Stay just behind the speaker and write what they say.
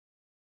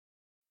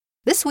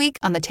This week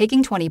on the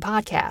Taking 20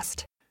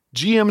 podcast.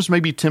 GMs may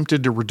be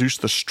tempted to reduce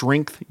the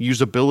strength,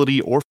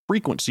 usability, or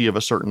frequency of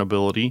a certain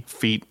ability,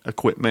 feat,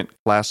 equipment,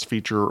 class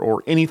feature,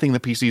 or anything the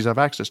PCs have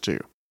access to.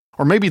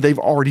 Or maybe they've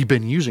already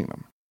been using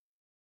them.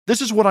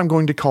 This is what I'm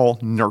going to call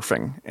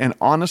nerfing, and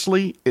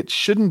honestly, it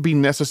shouldn't be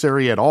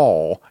necessary at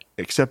all,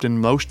 except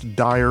in most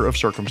dire of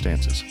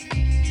circumstances.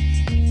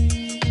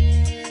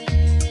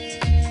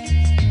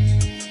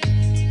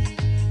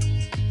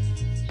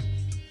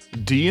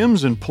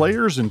 DMs and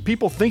players and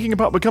people thinking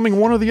about becoming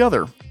one or the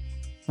other.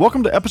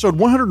 Welcome to episode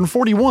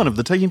 141 of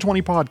the Taking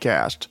 20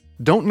 podcast.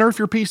 Don't nerf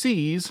your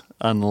PCs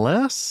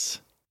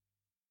unless...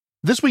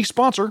 This week's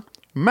sponsor,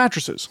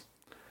 mattresses.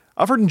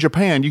 I've heard in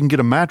Japan you can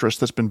get a mattress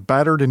that's been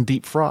battered and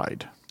deep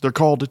fried. They're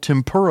called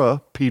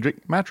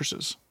Tempur-Pedic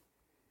mattresses.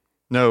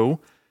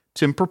 No,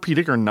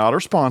 Tempur-Pedic are not our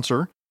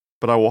sponsor,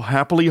 but I will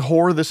happily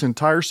whore this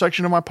entire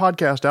section of my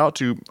podcast out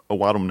to, I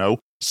don't know,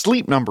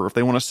 Sleep Number if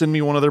they want to send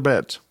me one of their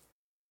beds.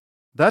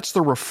 That's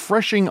the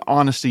refreshing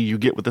honesty you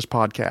get with this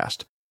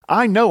podcast.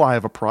 I know I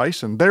have a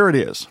price, and there it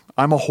is.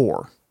 I'm a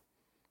whore.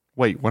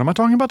 Wait, what am I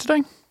talking about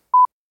today?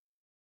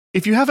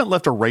 If you haven't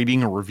left a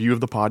rating or review of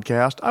the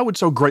podcast, I would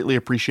so greatly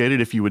appreciate it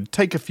if you would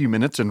take a few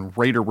minutes and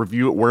rate or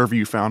review it wherever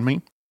you found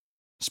me.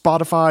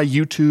 Spotify,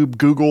 YouTube,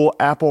 Google,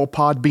 Apple,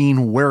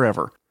 Podbean,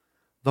 wherever.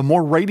 The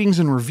more ratings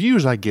and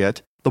reviews I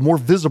get, the more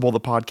visible the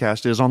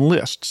podcast is on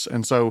lists,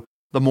 and so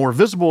the more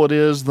visible it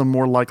is, the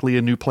more likely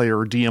a new player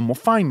or DM will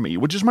find me,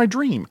 which is my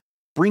dream.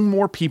 Bring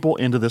more people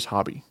into this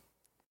hobby.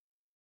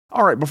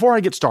 Alright, before I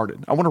get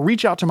started, I want to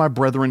reach out to my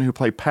brethren who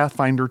play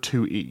Pathfinder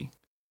 2e.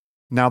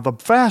 Now, the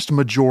vast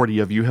majority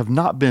of you have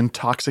not been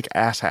toxic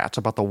asshats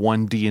about the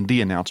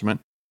 1D&D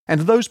announcement, and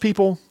to those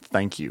people,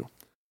 thank you.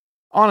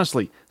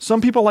 Honestly,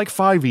 some people like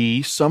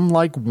 5e, some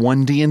like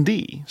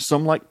 1D&D,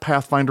 some like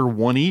Pathfinder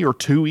 1e or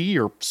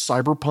 2e or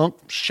Cyberpunk,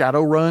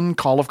 Shadowrun,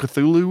 Call of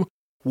Cthulhu,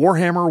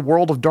 Warhammer,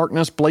 World of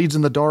Darkness, Blades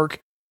in the Dark.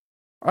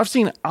 I've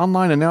seen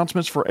online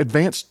announcements for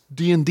advanced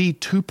D&D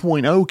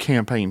 2.0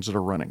 campaigns that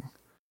are running.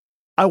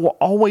 I will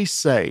always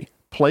say,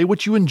 play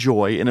what you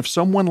enjoy, and if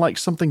someone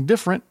likes something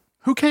different,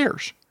 who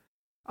cares?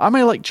 I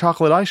may like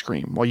chocolate ice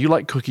cream while you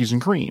like cookies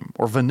and cream,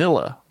 or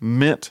vanilla,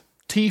 mint,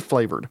 tea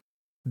flavored,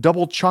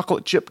 double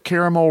chocolate chip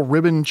caramel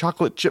ribbon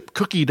chocolate chip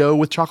cookie dough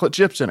with chocolate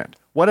chips in it.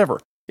 Whatever.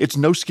 It's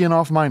no skin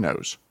off my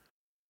nose.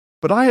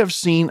 But I have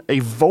seen a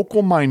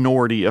vocal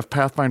minority of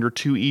Pathfinder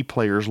 2e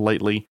players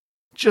lately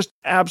just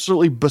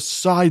absolutely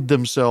beside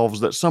themselves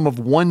that some of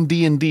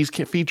 1D&D's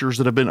features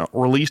that have been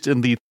released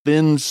in the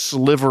thin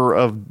sliver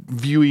of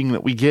viewing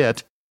that we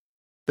get,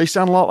 they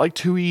sound a lot like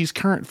 2E's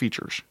current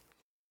features.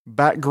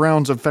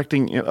 Backgrounds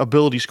affecting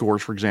ability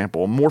scores, for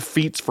example, more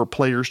feats for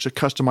players to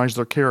customize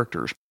their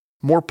characters,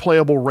 more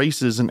playable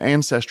races and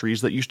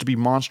ancestries that used to be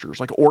monsters,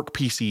 like orc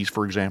PCs,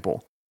 for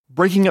example.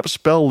 Breaking up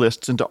spell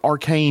lists into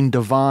arcane,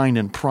 divine,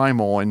 and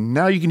primal, and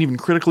now you can even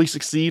critically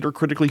succeed or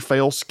critically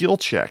fail skill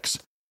checks.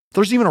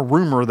 There's even a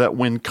rumor that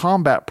when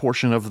combat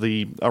portion of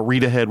the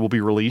read ahead will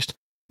be released,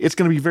 it's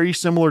going to be very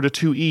similar to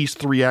 2E's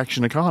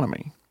 3-action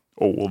economy.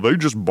 Oh, well, they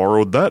just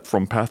borrowed that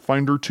from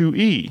Pathfinder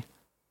 2E.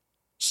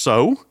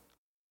 So?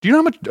 Do you know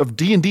how much of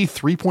D&D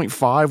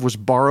 3.5 was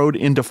borrowed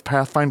into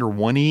Pathfinder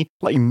 1E?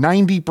 Like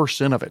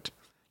 90% of it.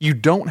 You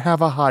don't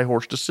have a high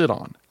horse to sit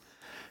on.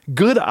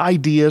 Good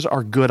ideas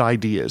are good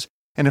ideas,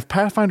 and if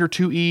Pathfinder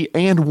 2E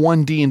and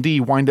 1D&D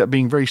wind up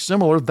being very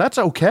similar, that's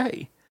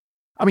okay.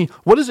 I mean,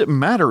 what does it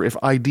matter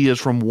if ideas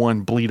from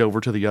one bleed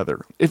over to the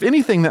other? If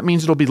anything, that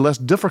means it'll be less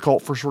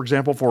difficult for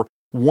example, for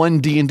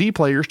 1D&D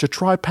players to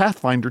try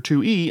Pathfinder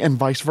 2E and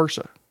vice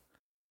versa.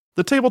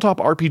 The tabletop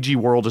RPG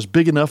world is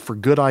big enough for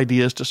good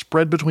ideas to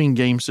spread between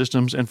game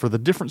systems and for the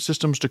different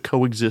systems to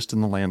coexist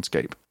in the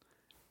landscape.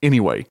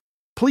 Anyway,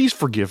 please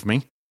forgive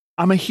me.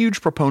 I'm a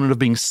huge proponent of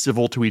being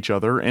civil to each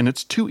other, and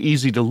it's too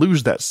easy to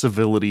lose that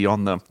civility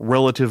on the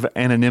relative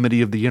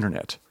anonymity of the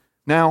internet.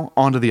 Now,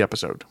 on to the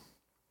episode.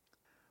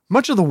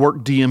 Much of the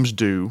work DMs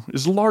do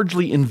is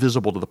largely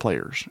invisible to the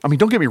players. I mean,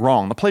 don't get me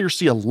wrong, the players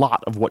see a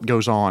lot of what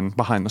goes on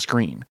behind the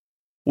screen.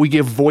 We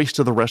give voice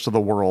to the rest of the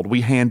world,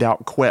 we hand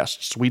out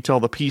quests, we tell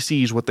the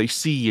PCs what they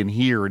see and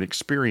hear and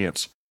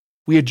experience.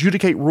 We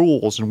adjudicate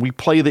rules and we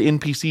play the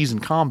NPCs in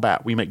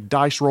combat, we make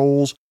dice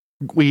rolls,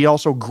 we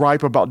also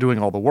gripe about doing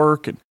all the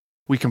work, and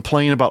we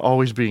complain about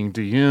always being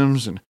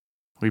DMs, and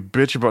we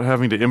bitch about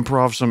having to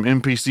improv some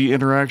NPC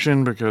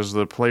interaction because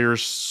the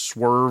players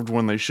swerved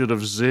when they should have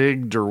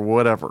zigged or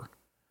whatever.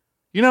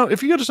 You know,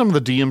 if you go to some of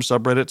the DM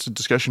subreddits and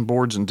discussion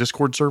boards and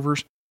Discord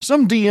servers,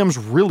 some DMs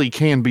really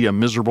can be a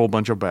miserable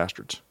bunch of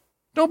bastards.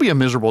 Don't be a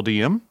miserable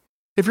DM.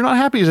 If you're not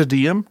happy as a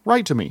DM,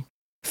 write to me.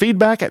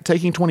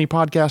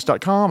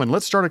 Feedback@taking20podcast.com and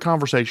let's start a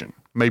conversation.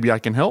 Maybe I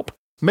can help.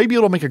 Maybe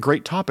it'll make a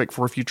great topic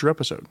for a future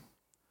episode.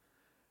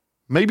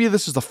 Maybe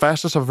this is the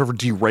fastest I've ever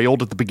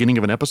derailed at the beginning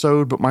of an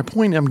episode, but my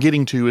point I'm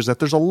getting to is that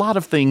there's a lot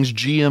of things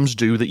GMs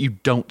do that you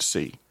don't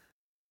see.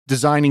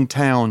 Designing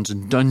towns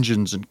and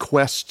dungeons and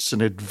quests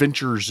and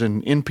adventures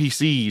and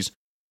NPCs,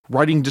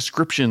 writing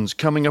descriptions,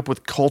 coming up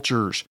with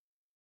cultures,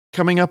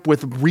 coming up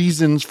with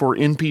reasons for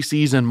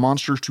NPCs and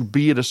monsters to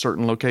be at a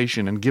certain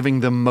location and giving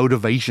them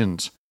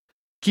motivations,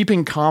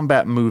 keeping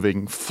combat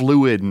moving,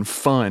 fluid and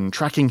fun,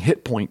 tracking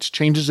hit points,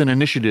 changes in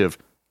initiative,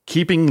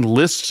 keeping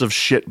lists of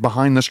shit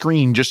behind the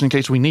screen just in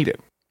case we need it.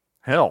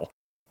 Hell,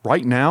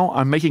 right now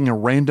I'm making a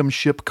random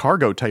ship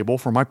cargo table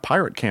for my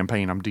pirate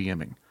campaign I'm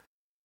DMing.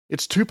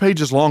 It's 2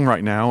 pages long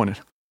right now and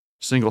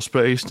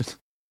single-spaced.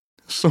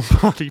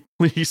 Somebody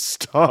please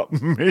stop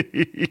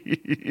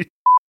me.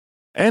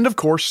 And of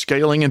course,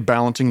 scaling and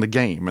balancing the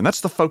game, and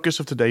that's the focus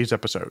of today's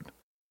episode.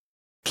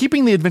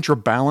 Keeping the adventure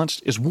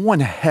balanced is one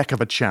heck of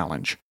a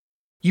challenge.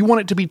 You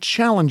want it to be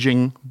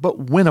challenging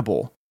but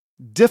winnable,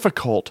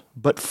 difficult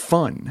but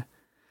fun.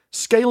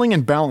 Scaling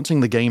and balancing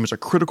the game is a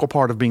critical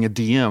part of being a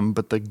DM,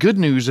 but the good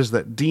news is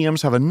that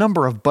DMs have a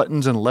number of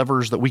buttons and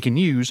levers that we can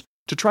use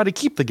to try to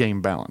keep the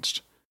game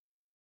balanced.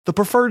 The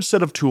preferred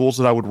set of tools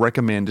that I would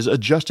recommend is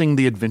adjusting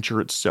the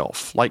adventure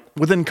itself, like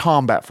within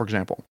combat, for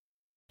example.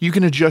 You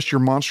can adjust your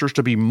monsters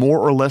to be more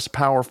or less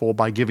powerful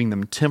by giving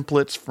them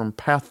templates from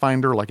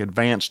Pathfinder like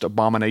Advanced,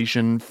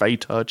 Abomination,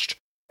 Fey-Touched,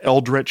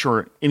 Eldritch,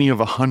 or any of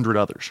 100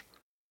 others.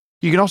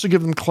 You can also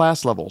give them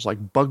class levels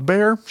like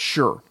Bugbear.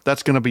 Sure,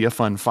 that's going to be a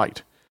fun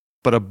fight.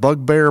 But a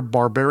Bugbear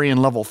Barbarian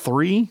level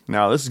 3?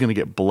 Now this is going to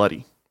get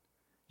bloody.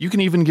 You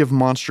can even give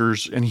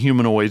monsters and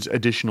humanoids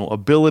additional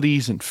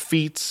abilities and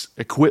feats,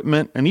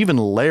 equipment, and even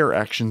lair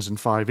actions in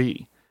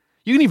 5e.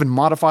 You can even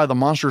modify the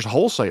monsters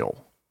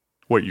wholesale.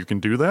 Wait, you can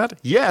do that?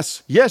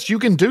 Yes, you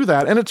can do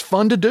that, and it's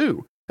fun to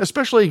do,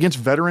 especially against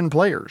veteran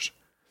players.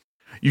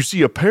 You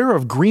see a pair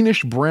of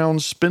greenish-brown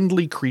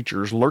spindly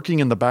creatures lurking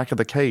in the back of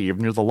the cave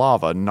near the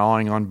lava,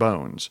 gnawing on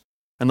bones.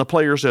 And the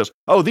player says,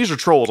 "Oh, these are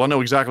trolls, I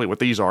know exactly what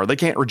these are. They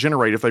can't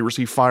regenerate if they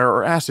receive fire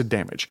or acid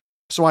damage.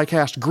 So I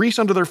cast grease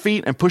under their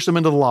feet and push them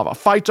into the lava.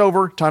 Fight's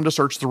over, time to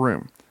search the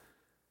room."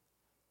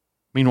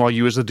 Meanwhile,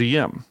 you as a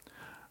DM.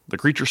 The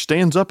creature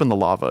stands up in the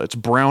lava, its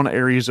brown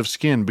areas of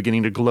skin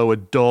beginning to glow a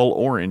dull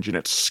orange, and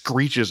it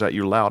screeches at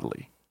you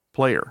loudly.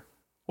 Player,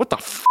 what the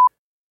f***?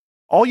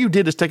 All you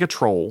did is take a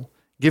troll,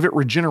 give it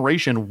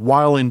regeneration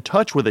while in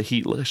touch with a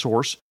heat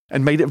source,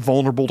 and made it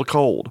vulnerable to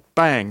cold.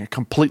 Bang, a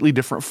completely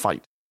different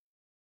fight.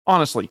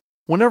 Honestly,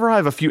 whenever I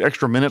have a few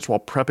extra minutes while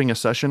prepping a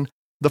session,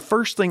 the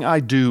first thing I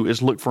do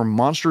is look for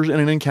monsters in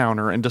an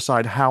encounter and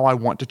decide how I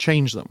want to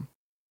change them.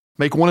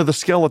 Make one of the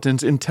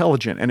skeletons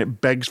intelligent and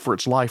it begs for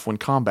its life when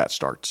combat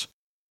starts.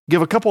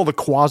 Give a couple of the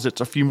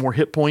quasits a few more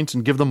hit points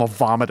and give them a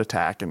vomit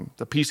attack, and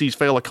the PCs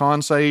fail a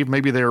con save,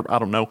 maybe they're,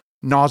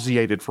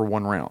 nauseated for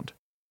 1 round.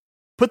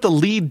 Put the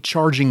lead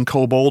charging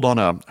kobold on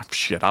a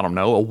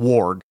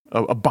warg,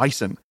 a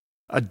bison,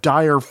 a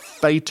dire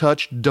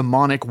fey-touched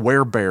demonic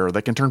werebear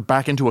that can turn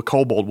back into a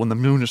kobold when the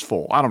moon is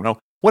full,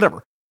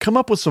 whatever. Come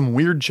up with some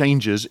weird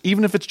changes,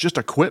 even if it's just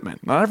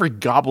equipment. Not every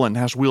goblin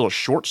has to wield a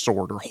short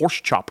sword or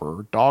horse chopper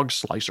or dog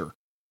slicer.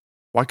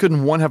 Why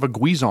couldn't one have a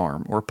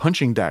guisarme or a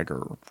punching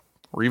dagger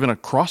or even a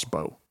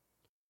crossbow?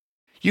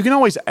 You can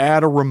always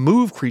add or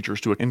remove creatures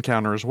to an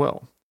encounter as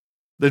well.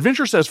 The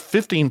adventure says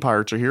 15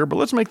 pirates are here, but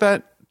let's make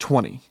that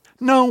 20.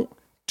 No,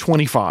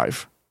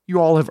 25.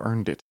 You all have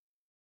earned it.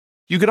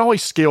 You could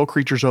always scale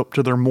creatures up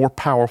to their more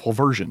powerful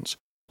versions.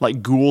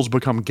 Like ghouls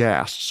become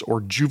ghasts, or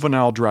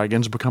juvenile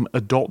dragons become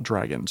adult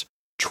dragons,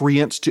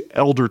 treants to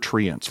elder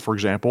treants, for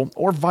example,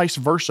 or vice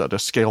versa to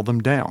scale them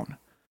down.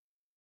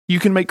 You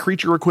can make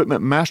creature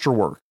equipment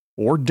masterwork,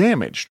 or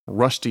damaged,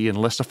 rusty,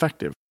 and less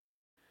effective.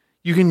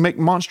 You can make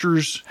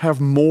monsters have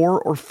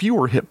more or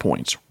fewer hit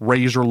points,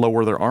 raise or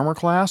lower their armor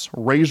class,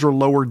 raise or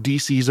lower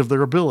DCs of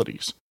their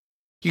abilities.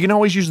 You can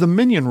always use the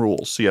minion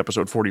rules, see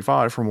episode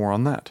 45 for more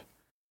on that.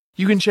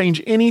 You can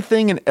change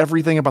anything and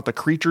everything about the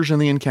creatures in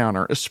the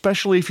encounter,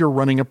 especially if you're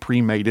running a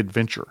pre-made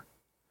adventure.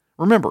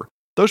 Remember,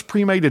 those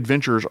pre-made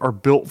adventures are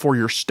built for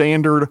your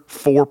standard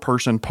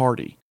 4-person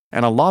party,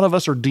 and a lot of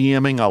us are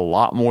DMing a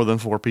lot more than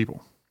 4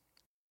 people.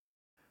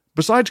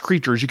 Besides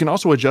creatures, you can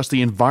also adjust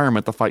the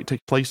environment the fight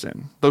takes place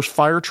in. Those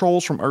fire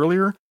trolls from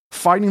earlier,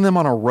 fighting them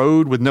on a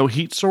road with no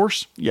heat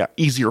source,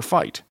 easier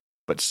fight.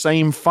 But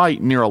same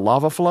fight near a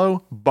lava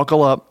flow,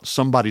 buckle up,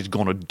 somebody's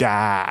gonna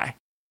die.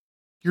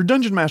 Your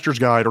Dungeon Master's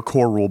Guide or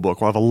core rulebook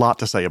will have a lot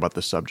to say about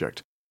this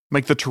subject.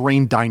 Make the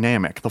terrain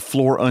dynamic, the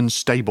floor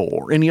unstable,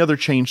 or any other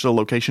change to the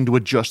location to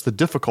adjust the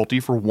difficulty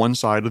for one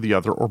side or the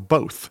other or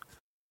both.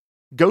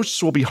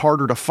 Ghosts will be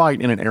harder to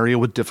fight in an area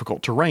with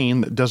difficult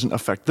terrain that doesn't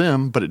affect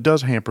them, but it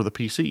does hamper the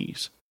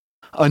PCs.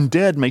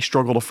 Undead may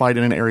struggle to fight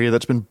in an area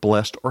that's been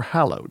blessed or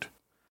hallowed.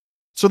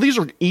 So these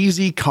are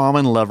easy,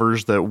 common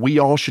levers that we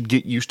all should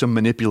get used to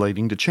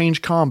manipulating to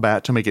change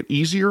combat to make it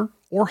easier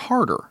or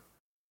harder.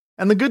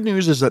 And the good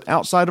news is that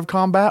outside of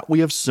combat, we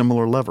have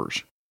similar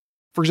levers.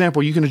 For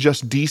example, you can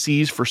adjust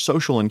DCs for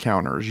social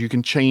encounters. You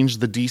can change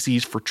the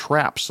DCs for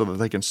traps so that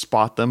they can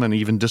spot them and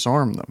even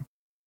disarm them.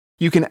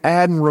 You can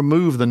add and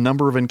remove the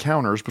number of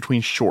encounters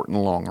between short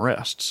and long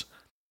rests.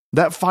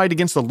 That fight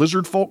against the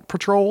Lizard Folk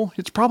Patrol,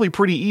 it's probably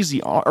pretty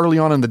easy early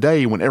on in the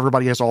day when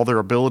everybody has all their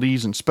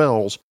abilities and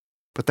spells,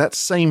 but that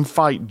same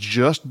fight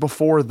just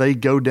before they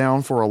go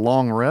down for a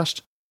long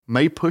rest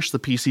may push the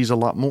PCs a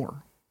lot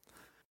more.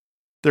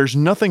 There's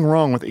nothing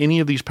wrong with any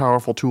of these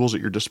powerful tools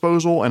at your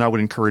disposal, and I would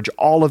encourage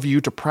all of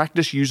you to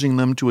practice using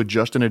them to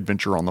adjust an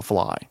adventure on the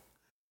fly.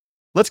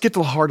 Let's get to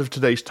the heart of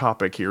today's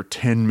topic here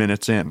 10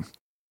 minutes in.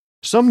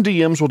 Some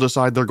DMs will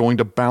decide they're going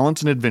to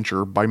balance an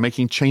adventure by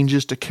making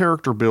changes to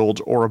character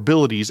builds or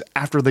abilities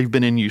after they've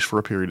been in use for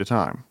a period of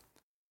time.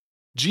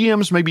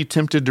 GMs may be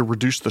tempted to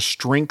reduce the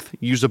strength,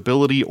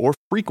 usability, or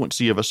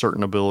frequency of a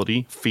certain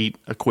ability, feat,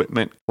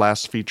 equipment,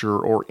 class feature,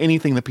 or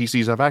anything the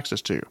PCs have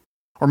access to.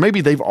 Or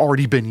maybe they've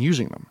already been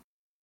using them.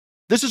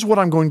 This is what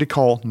I'm going to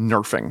call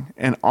nerfing,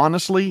 and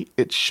honestly,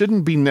 it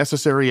shouldn't be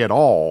necessary at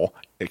all,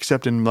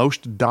 except in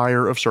most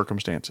dire of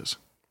circumstances.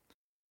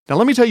 Now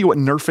let me tell you what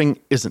nerfing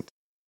isn't.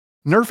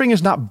 Nerfing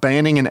is not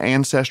banning an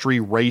ancestry,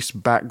 race,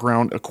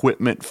 background,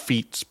 equipment,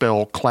 feat,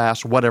 spell,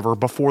 class, whatever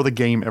before the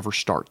game ever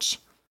starts.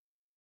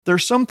 There are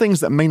some things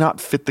that may not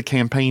fit the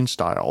campaign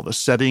style, the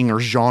setting, or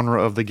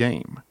genre of the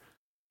game.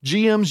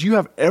 GMs, you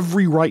have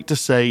every right to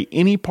say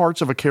any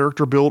parts of a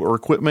character build or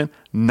equipment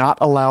not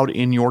allowed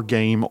in your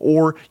game,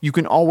 or you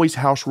can always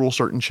house rule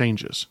certain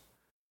changes.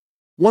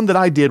 One that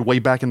I did way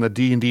back in the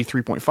D&D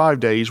 3.5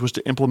 days was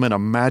to implement a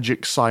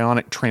magic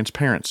psionic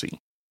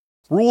transparency.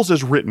 Rules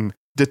as written,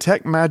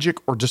 detect magic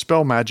or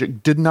dispel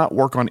magic did not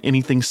work on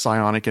anything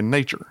psionic in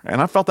nature,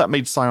 and I felt that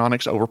made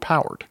psionics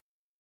overpowered.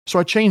 So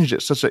I changed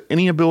it such that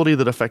any ability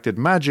that affected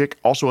magic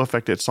also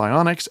affected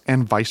psionics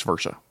and vice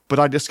versa. But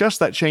I discussed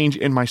that change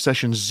in my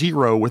session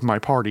 0 with my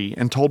party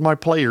and told my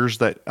players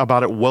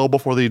about it well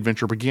before the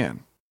adventure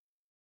began.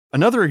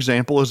 Another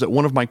example is that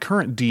one of my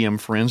current DM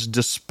friends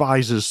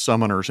despises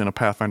summoners in a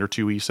Pathfinder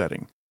 2e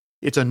setting.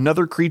 It's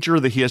another creature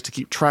that he has to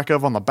keep track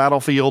of on the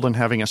battlefield, and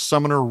having a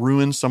summoner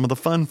ruins some of the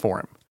fun for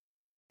him.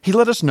 He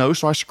let us know,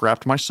 so I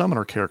scrapped my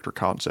summoner character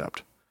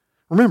concept.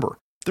 Remember,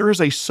 there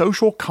is a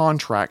social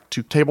contract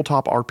to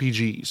tabletop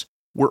RPGs.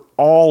 We're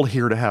all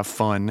here to have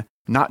fun,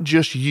 not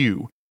just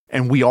you,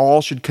 and we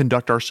all should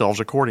conduct ourselves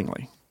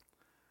accordingly.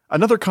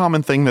 Another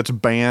common thing that's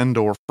banned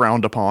or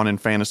frowned upon in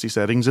fantasy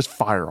settings is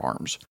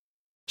firearms.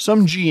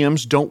 Some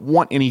GMs don't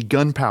want any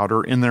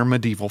gunpowder in their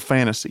medieval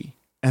fantasy,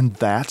 and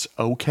that's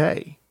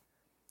okay.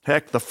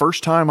 Heck, the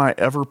first time I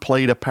ever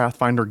played a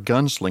Pathfinder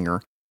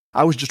gunslinger,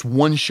 I was just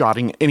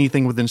one-shotting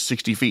anything within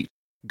 60 feet.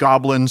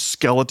 Goblins,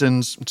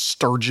 skeletons,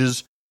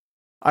 sturges.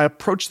 I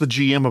approached the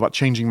GM about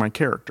changing my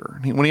character.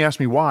 When he asked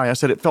me why, I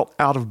said it felt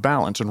out of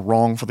balance and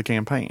wrong for the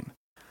campaign.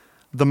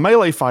 The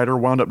melee fighter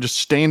wound up just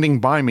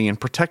standing by me and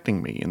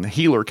protecting me, and the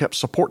healer kept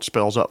support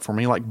spells up for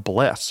me like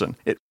Bless, and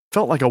it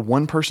felt like a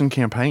one-person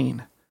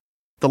campaign.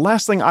 The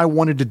last thing I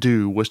wanted to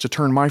do was to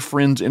turn my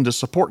friends into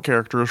support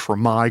characters for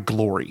my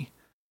glory.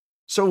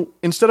 So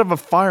instead of a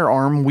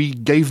firearm, we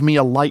gave me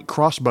a light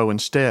crossbow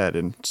instead,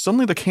 and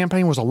suddenly the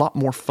campaign was a lot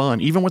more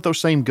fun, even with those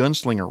same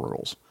gunslinger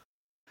rules.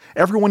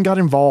 Everyone got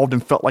involved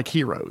and felt like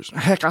heroes.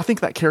 Heck, I think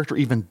that character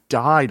even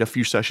died a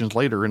few sessions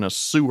later in a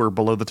sewer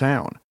below the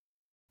town.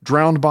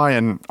 Drowned by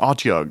an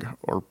Otyug,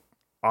 or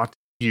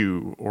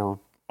Otyu, or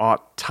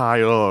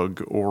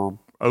Otyug, or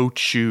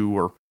Ochu,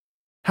 or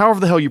however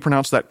the hell you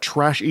pronounce that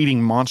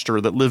trash-eating monster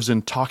that lives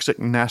in toxic,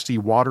 nasty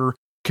water,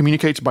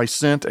 communicates by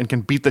scent, and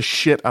can beat the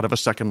shit out of a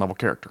second-level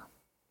character.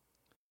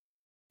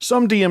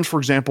 Some DMs, for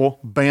example,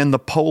 ban the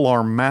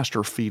Polearm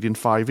Master feat in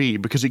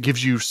 5e because it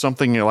gives you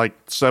something like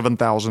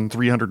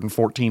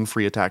 7,314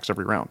 free attacks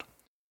every round.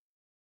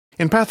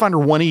 In Pathfinder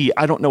 1e,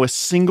 I don't know a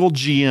single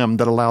GM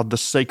that allowed the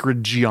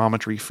Sacred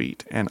Geometry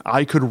feat, and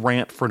I could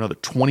rant for another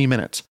 20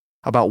 minutes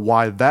about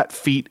why that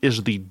feat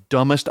is the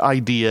dumbest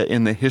idea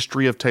in the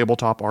history of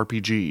tabletop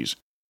RPGs.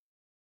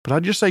 But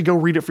I'd just say go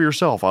read it for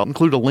yourself. I'll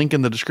include a link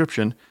in the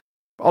description.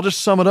 I'll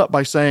just sum it up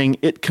by saying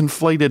it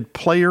conflated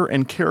player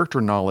and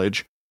character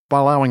knowledge by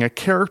allowing a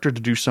character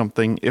to do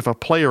something if a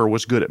player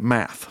was good at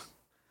math.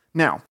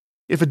 Now,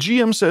 if a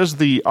GM says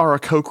the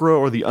Aarakocra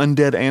or the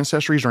undead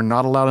ancestries are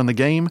not allowed in the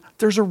game,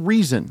 there's a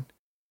reason.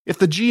 If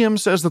the GM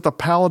says that the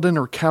paladin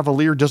or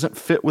cavalier doesn't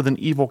fit with an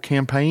evil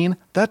campaign,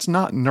 that's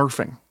not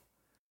nerfing.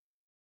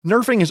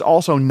 Nerfing is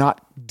also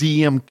not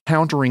DM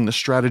countering the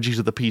strategies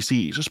of the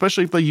PCs,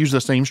 especially if they use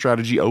the same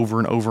strategy over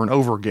and over and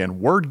over again.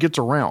 Word gets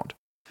around.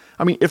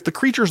 I mean, if the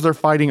creatures they're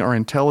fighting are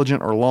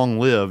intelligent or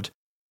long-lived,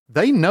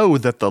 they know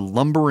that the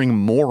lumbering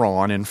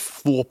moron in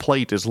full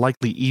plate is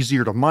likely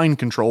easier to mind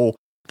control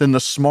than the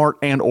smart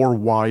and or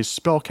wise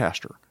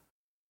spellcaster.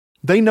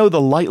 They know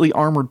the lightly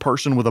armored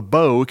person with a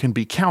bow can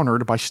be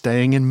countered by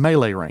staying in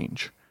melee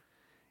range.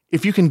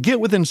 If you can get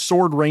within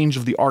sword range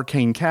of the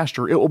arcane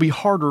caster, it will be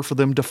harder for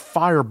them to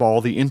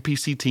fireball the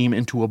NPC team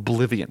into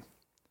oblivion.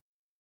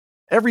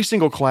 Every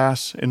single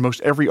class in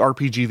most every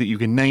RPG that you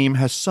can name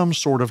has some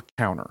sort of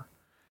counter.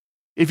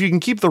 If you can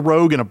keep the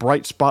rogue in a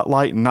bright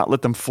spotlight and not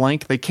let them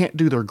flank, they can't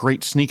do their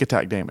great sneak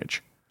attack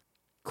damage.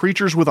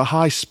 Creatures with a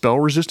high spell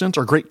resistance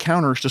are great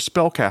counters to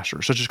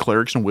spellcasters, such as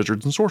clerics and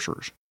wizards and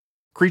sorcerers.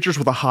 Creatures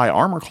with a high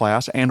armor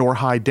class and or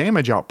high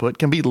damage output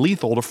can be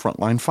lethal to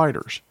frontline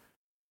fighters.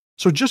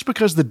 So just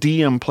because the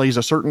DM plays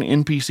a certain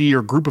NPC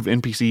or group of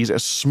NPCs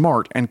as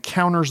smart and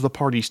counters the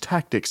party's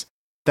tactics,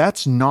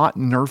 that's not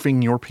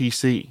nerfing your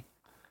PC.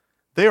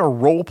 They are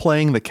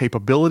role-playing the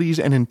capabilities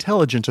and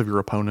intelligence of your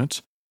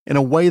opponents in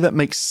a way that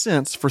makes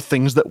sense for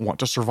things that want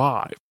to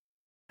survive.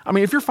 I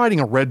mean, if you're fighting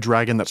a red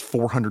dragon that's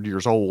 400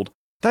 years old,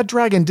 that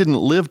dragon didn't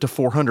live to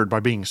 400 by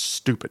being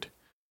stupid.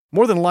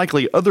 More than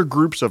likely, other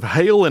groups of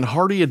hale and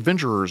hearty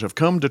adventurers have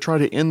come to try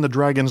to end the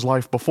dragon's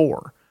life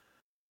before.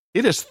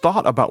 It has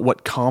thought about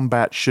what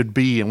combat should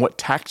be and what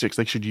tactics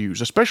they should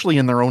use, especially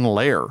in their own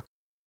lair.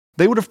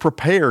 They would have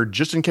prepared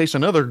just in case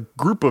another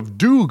group of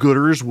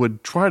do-gooders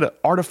would try to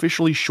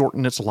artificially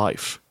shorten its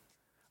life.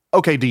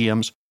 Okay,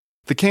 DMs,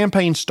 the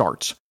campaign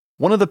starts.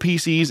 One of the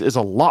PCs is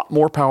a lot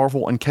more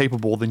powerful and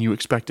capable than you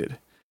expected.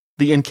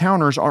 The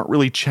encounters aren't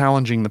really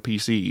challenging the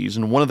PCs,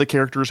 and one of the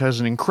characters has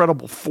an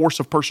incredible force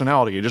of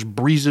personality. It just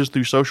breezes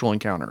through social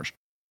encounters.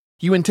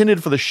 You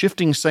intended for the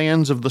shifting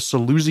sands of the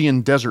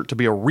Salusian desert to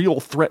be a real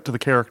threat to the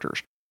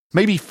characters,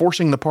 maybe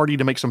forcing the party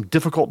to make some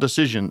difficult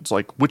decisions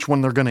like which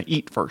one they're going to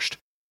eat first.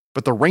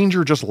 But the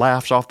ranger just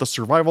laughs off the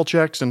survival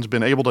checks and has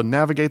been able to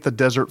navigate the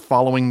desert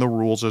following the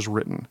rules as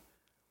written.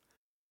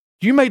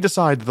 You may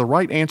decide that the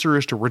right answer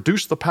is to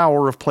reduce the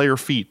power of player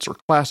feats or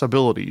class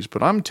abilities,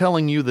 but I'm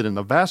telling you that in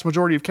the vast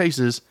majority of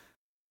cases,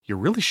 you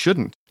really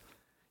shouldn't.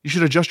 You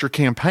should adjust your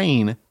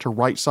campaign to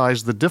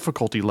right-size the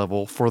difficulty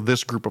level for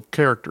this group of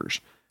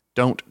characters.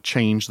 Don't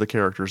change the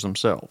characters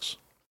themselves.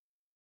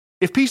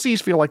 If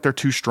PCs feel like they're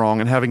too strong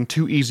and having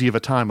too easy of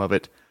a time of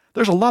it,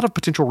 there's a lot of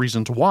potential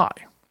reasons why.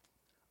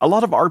 A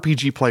lot of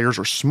RPG players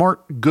are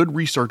smart, good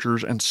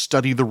researchers and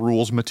study the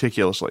rules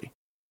meticulously.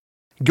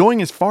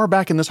 Going as far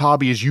back in this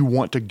hobby as you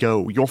want to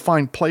go, you'll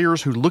find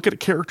players who look at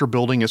character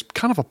building as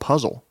kind of a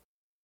puzzle.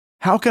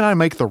 How can I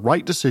make the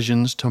right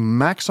decisions to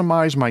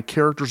maximize my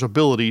character's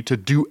ability to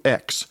do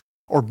X,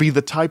 or be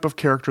the type of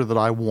character that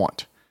I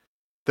want?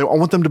 I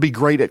want them to be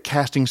great at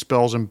casting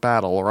spells in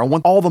battle, or I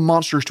want all the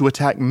monsters to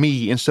attack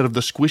me instead of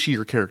the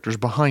squishier characters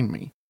behind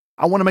me.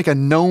 I want to make a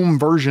gnome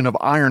version of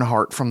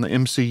Ironheart from the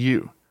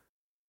MCU.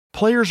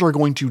 Players are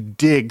going to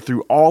dig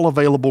through all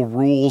available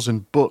rules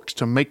and books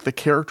to make the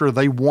character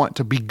they want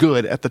to be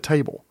good at the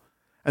table.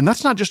 And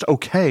that's not just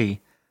okay,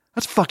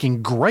 that's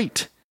fucking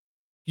great.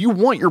 You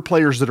want your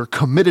players that are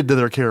committed to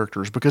their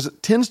characters because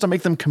it tends to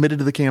make them committed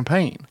to the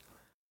campaign.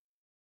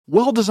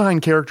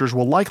 Well-designed characters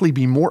will likely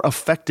be more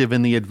effective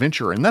in the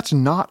adventure, and that's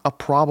not a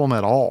problem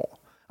at all.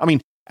 I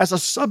mean, as a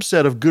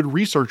subset of good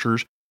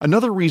researchers,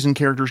 another reason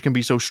characters can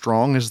be so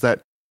strong is that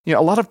a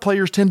lot of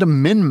players tend to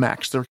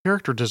min-max their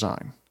character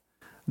design.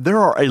 There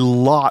are a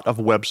lot of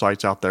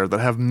websites out there that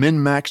have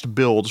min-maxed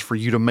builds for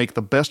you to make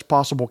the best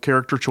possible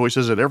character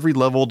choices at every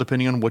level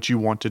depending on what you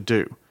want to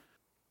do.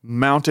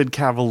 Mounted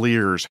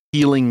cavaliers,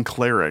 healing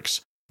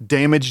clerics,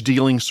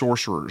 damage-dealing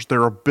sorcerers.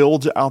 There are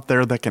builds out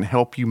there that can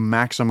help you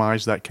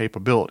maximize that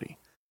capability.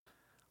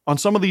 On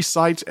some of these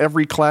sites,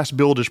 every class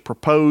build is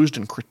proposed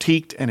and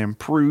critiqued and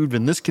improved,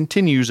 and this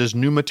continues as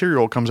new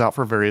material comes out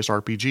for various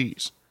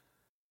RPGs.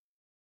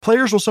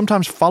 Players will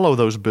sometimes follow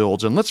those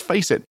builds, and let's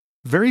face it,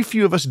 very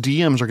few of us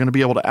DMs are going to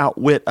be able to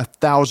outwit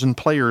 1,000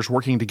 players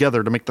working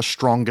together to make the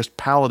strongest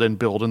paladin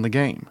build in the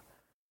game.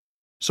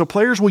 So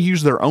players will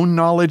use their own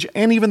knowledge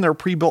and even their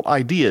pre-built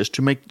ideas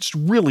to make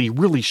really,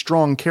 really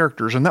strong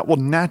characters, and that will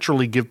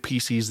naturally give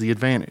PCs the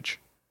advantage.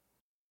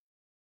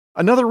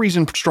 Another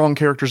reason strong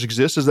characters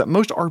exist is that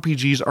most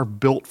RPGs are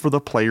built for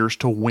the players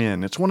to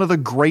win. It's one of the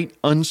great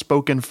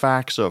unspoken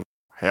facts of,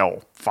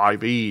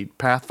 5e,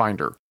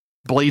 Pathfinder,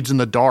 Blades in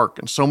the Dark,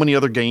 and so many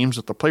other games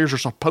that the players are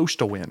supposed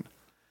to win.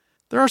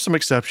 There are some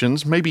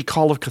exceptions, maybe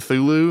Call of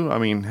Cthulhu. I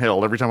mean,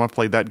 every time I've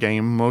played that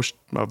game, most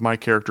of my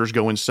characters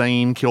go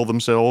insane, kill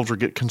themselves, or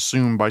get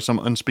consumed by some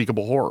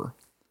unspeakable horror.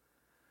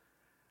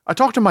 I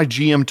talked to my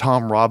GM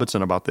Tom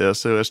Robinson about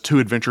this. It has 2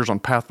 adventures on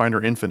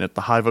Pathfinder Infinite,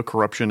 The Hive of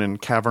Corruption and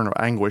Cavern of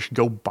Anguish.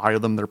 Go buy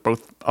them, they're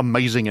both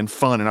amazing and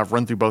fun, and I've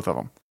run through both of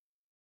them.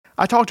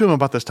 I talked to him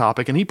about this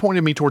topic, and he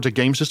pointed me towards a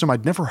game system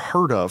I'd never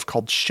heard of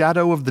called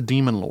Shadow of the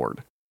Demon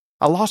Lord.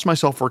 I lost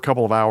myself for a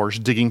couple of hours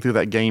digging through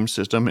that game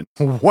system,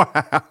 and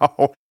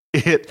wow,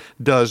 it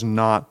does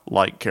not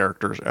like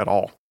characters at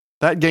all.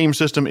 That game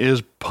system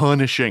is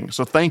punishing.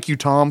 So thank you,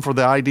 Tom, for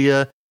the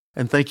idea,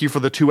 and thank you for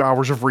the 2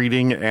 hours of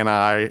reading, and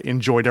I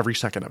enjoyed every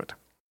second of it.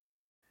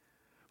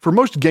 For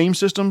most game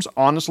systems,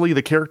 honestly,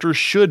 the characters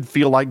should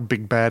feel like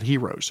big bad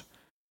heroes.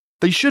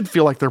 They should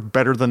feel like they're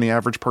better than the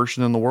average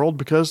person in the world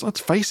because, let's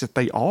face it,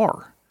 they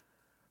are.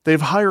 They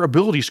have higher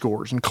ability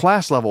scores and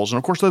class levels, and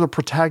of course they're the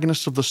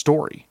protagonists of the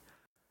story.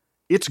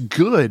 It's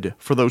good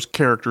for those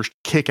characters to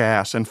kick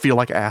ass and feel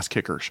like ass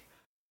kickers.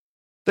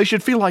 They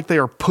should feel like they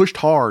are pushed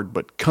hard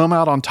but come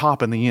out on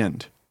top in the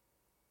end.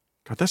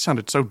 God, that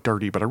sounded so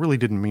dirty, but I really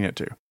didn't mean it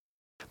to.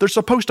 They're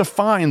supposed to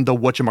find the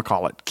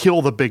whatchamacallit,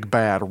 kill the big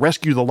bad,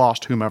 rescue the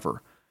lost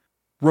whomever.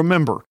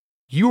 Remember,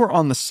 you are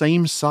on the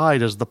same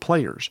side as the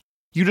players.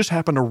 You just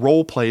happen to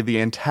roleplay the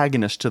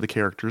antagonist to the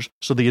characters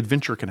so the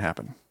adventure can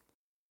happen.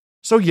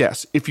 So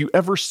yes, if you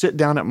ever sit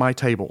down at my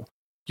table,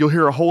 you'll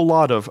hear a whole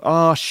lot of,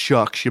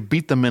 shucks, you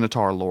beat the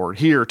Minotaur Lord.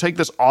 Here, take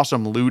this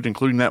awesome loot,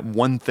 including that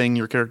one thing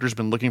your character's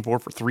been looking for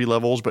 3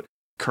 levels, but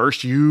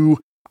curse you,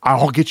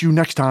 I'll get you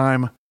next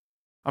time.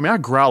 I mean, I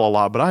growl a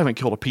lot, but I haven't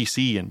killed a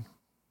PC in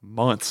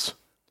months.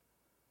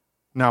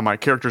 Now, my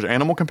character's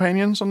animal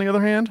companions, on the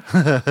other hand,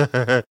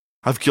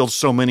 I've killed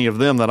so many of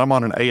them that I'm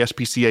on an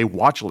ASPCA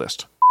watch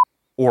list,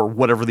 or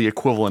whatever the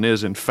equivalent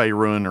is in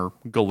Faerun or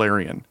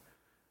Golarion.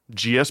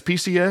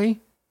 GSPCA?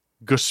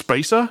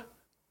 Guspesa?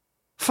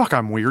 Fuck,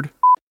 I'm weird.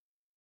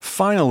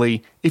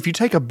 Finally, if you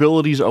take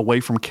abilities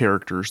away from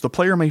characters, the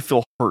player may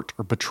feel hurt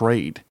or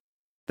betrayed.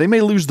 They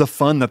may lose the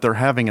fun that they're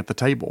having at the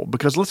table,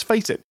 because let's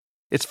face it,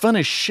 it's fun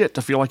as shit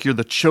to feel like you're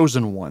the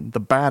chosen one,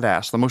 the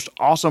badass, the most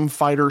awesome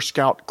fighter,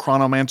 scout,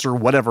 chronomancer,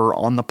 whatever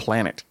on the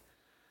planet.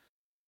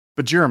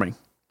 But Jeremy,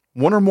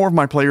 one or more of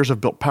my players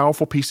have built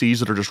powerful PCs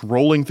that are just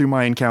rolling through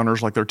my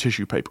encounters like they're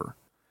tissue paper.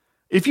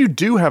 If you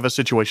do have a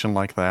situation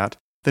like that,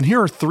 then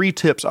here are 3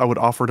 tips I would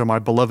offer to my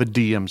beloved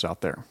DMs out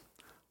there.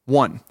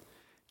 1.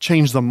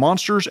 Change the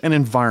monsters and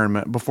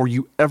environment before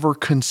you ever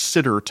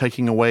consider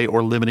taking away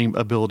or limiting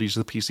abilities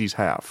the PCs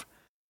have.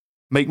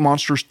 Make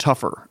monsters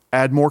tougher,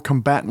 add more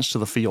combatants to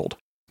the field,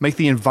 make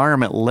the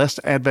environment less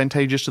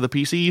advantageous to the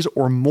PCs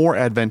or more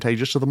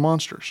advantageous to the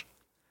monsters.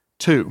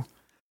 2.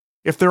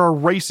 If there are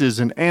races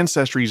and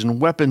ancestries and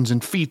weapons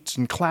and feats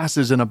and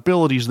classes and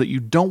abilities that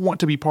you don't want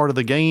to be part of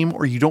the game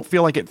or you don't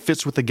feel like it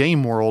fits with the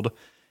game world,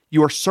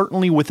 you are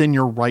certainly within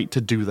your right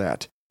to do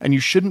that, and you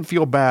shouldn't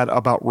feel bad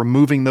about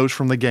removing those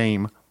from the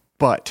game,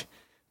 but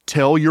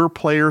tell your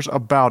players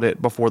about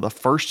it before the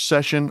first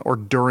session or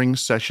during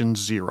session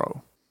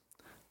 0.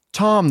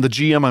 Tom, the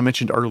GM I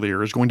mentioned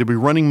earlier, is going to be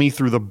running me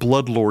through the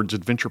Bloodlords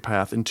adventure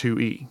path in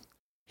 2E.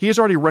 He has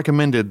already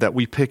recommended that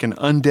we pick an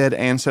undead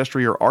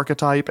ancestry or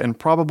archetype and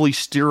probably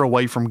steer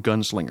away from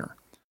Gunslinger.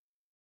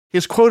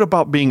 His quote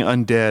about being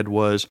undead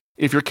was,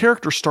 "If your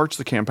character starts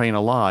the campaign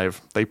alive,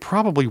 they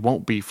probably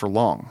won't be for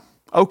long."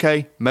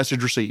 Okay,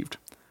 message received.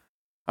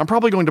 I'm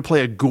probably going to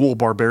play a ghoul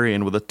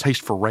barbarian with a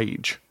taste for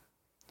rage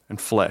and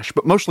flesh,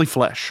 but mostly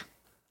flesh.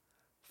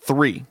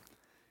 3.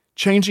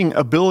 Changing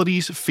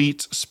abilities,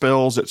 feats,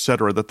 spells,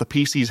 etc. that the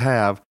PCs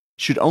have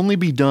should only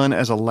be done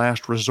as a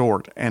last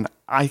resort, and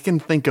I can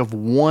think of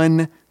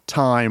one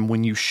time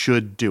when you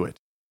should do it.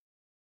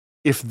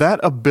 If that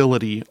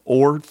ability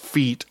or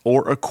feat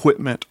or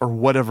equipment or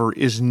whatever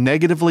is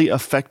negatively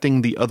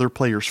affecting the other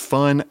player's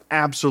fun,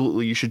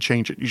 absolutely you should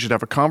change it. You should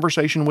have a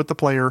conversation with the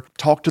player,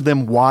 talk to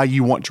them why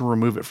you want to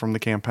remove it from the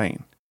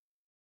campaign.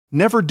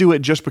 Never do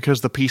it just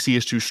because the PC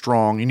is too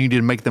strong and you need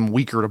to make them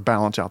weaker to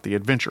balance out the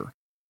adventure.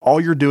 All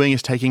you're doing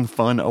is taking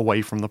fun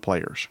away from the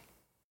players.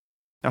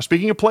 Now,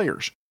 speaking of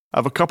players, I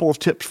have a couple of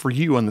tips for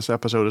you on this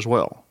episode as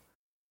well.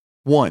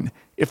 1.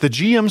 If the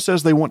GM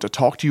says they want to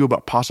talk to you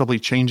about possibly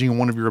changing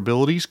one of your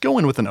abilities, go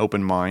in with an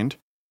open mind.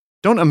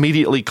 Don't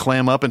immediately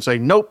clam up and say,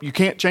 "Nope, you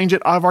can't change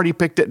it, I've already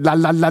picked it, la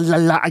la la la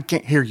la, I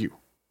can't hear you."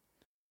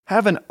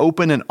 Have an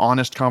open and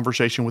honest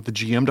conversation with the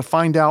GM to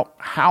find out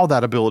how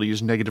that ability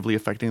is negatively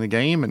affecting the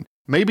game and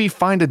maybe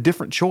find a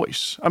different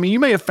choice. I mean, you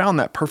may have found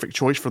that perfect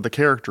choice for the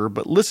character,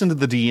 but listen to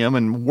the DM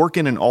and work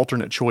in an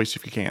alternate choice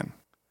if you can.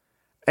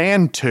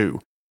 And 2,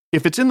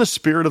 if it's in the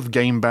spirit of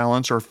game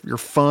balance or if your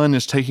fun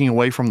is taking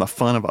away from the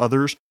fun of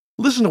others,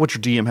 listen to what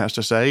your DM has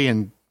to say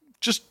and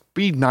just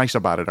be nice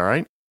about it, all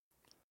right?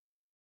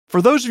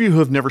 For those of you who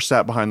have never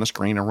sat behind the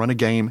screen and run a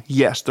game,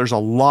 yes, there's a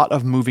lot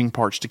of moving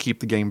parts to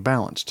keep the game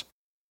balanced.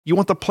 You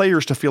want the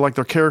players to feel like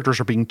their characters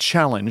are being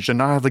challenged and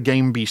not have the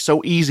game be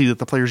so easy that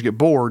the players get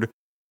bored,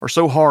 or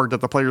so hard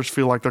that the players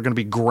feel like they're going to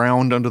be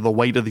ground under the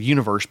weight of the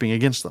universe being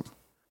against them.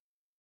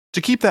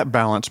 To keep that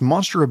balance,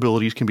 monster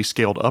abilities can be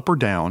scaled up or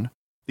down,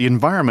 the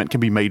environment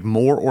can be made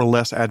more or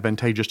less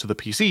advantageous to the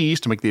PCs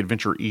to make the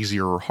adventure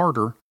easier or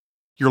harder.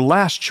 Your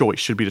last choice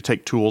should be to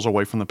take tools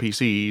away from the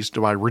PCs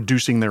by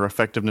reducing their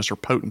effectiveness or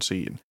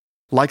potency, and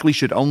likely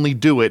should only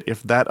do it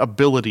if that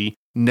ability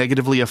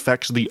negatively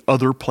affects the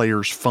other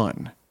player's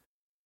fun.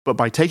 But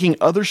by taking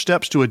other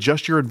steps to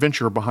adjust your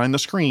adventure behind the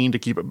screen to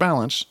keep it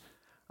balanced,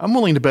 I'm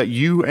willing to bet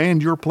you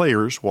and your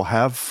players will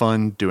have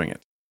fun doing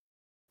it.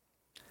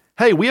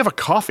 Hey, we have a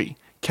coffee,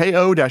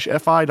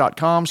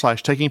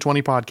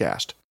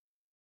 ko-fi.com/taking20podcast.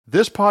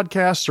 This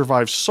podcast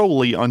survives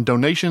solely on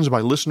donations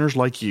by listeners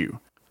like you.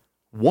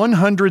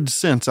 100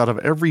 cents out of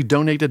every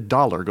donated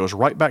dollar goes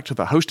right back to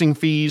the hosting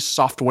fees,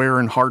 software,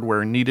 and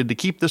hardware needed to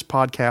keep this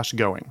podcast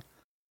going.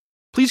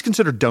 Please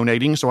consider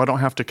donating so I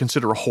don't have to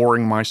consider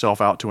whoring myself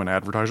out to an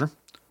advertiser.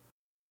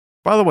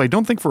 By the way,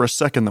 don't think for a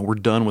second that we're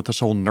done with this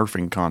whole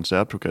nerfing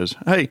concept because,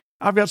 hey,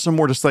 I've got some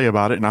more to say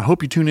about it and I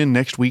hope you tune in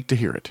next week to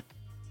hear it.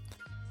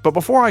 But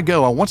before I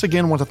go, I once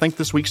again want to thank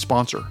this week's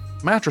sponsor,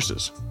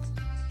 Mattresses.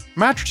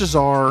 Mattresses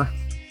are...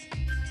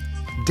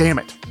 Damn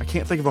it, I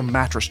can't think of a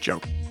mattress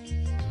joke.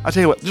 I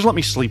tell you what, just let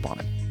me sleep on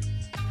it.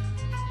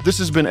 This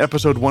has been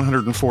episode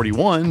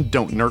 141,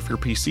 Don't Nerf Your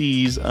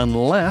PCs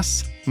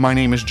Unless. My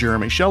name is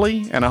Jeremy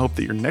Shelley, and I hope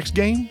that your next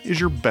game is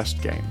your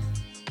best game.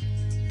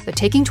 The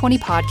Taking 20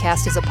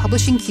 podcast is a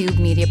Publishing Cube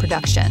media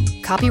production.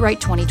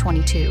 Copyright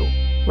 2022.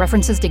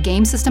 References to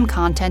game system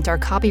content are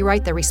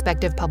copyright their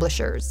respective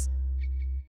publishers.